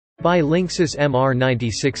Buy Linksys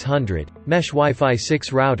MR9600, Mesh Wi-Fi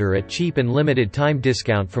 6 router at cheap and limited time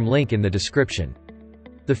discount from link in the description.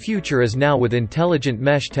 The future is now with intelligent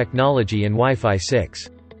mesh technology and Wi-Fi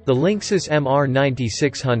 6. The Linksys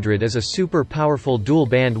MR9600 is a super powerful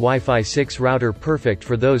dual-band Wi-Fi 6 router perfect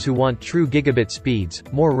for those who want true gigabit speeds,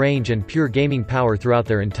 more range and pure gaming power throughout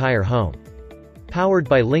their entire home. Powered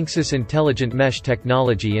by Linksys Intelligent Mesh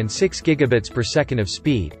technology and 6 gigabits per second of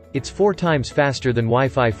speed, it's 4 times faster than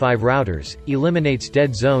Wi-Fi 5 routers, eliminates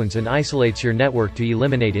dead zones and isolates your network to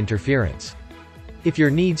eliminate interference. If your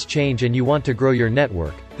needs change and you want to grow your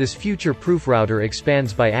network, this future-proof router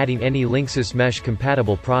expands by adding any Linksys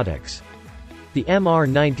Mesh-compatible products. The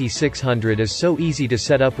MR9600 is so easy to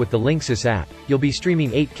set up with the Linksys app, you'll be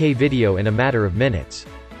streaming 8K video in a matter of minutes.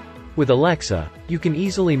 With Alexa, you can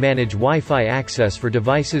easily manage Wi-Fi access for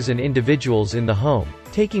devices and individuals in the home,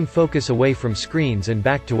 taking focus away from screens and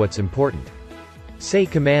back to what's important. Say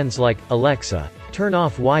commands like, "Alexa, turn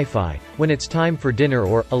off Wi-Fi," when it's time for dinner,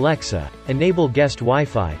 or, "Alexa, enable guest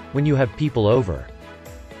Wi-Fi," when you have people over.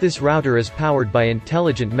 This router is powered by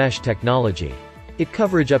intelligent mesh technology. It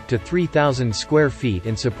covers up to 3,000 square feet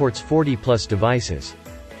and supports 40+ devices.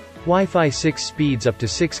 Wi-Fi 6 speeds up to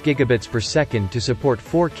 6 gigabits per second to support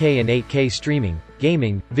 4K and 8K streaming,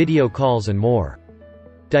 gaming, video calls and more.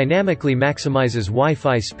 Dynamically maximizes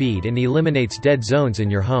Wi-Fi speed and eliminates dead zones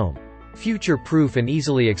in your home. Future-proof and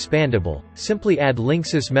easily expandable, simply add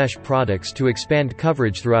Linksys Mesh products to expand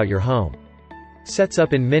coverage throughout your home. Sets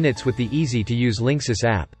up in minutes with the easy-to-use Linksys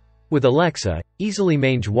app. With Alexa, easily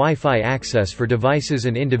manage Wi-Fi access for devices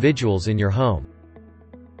and individuals in your home.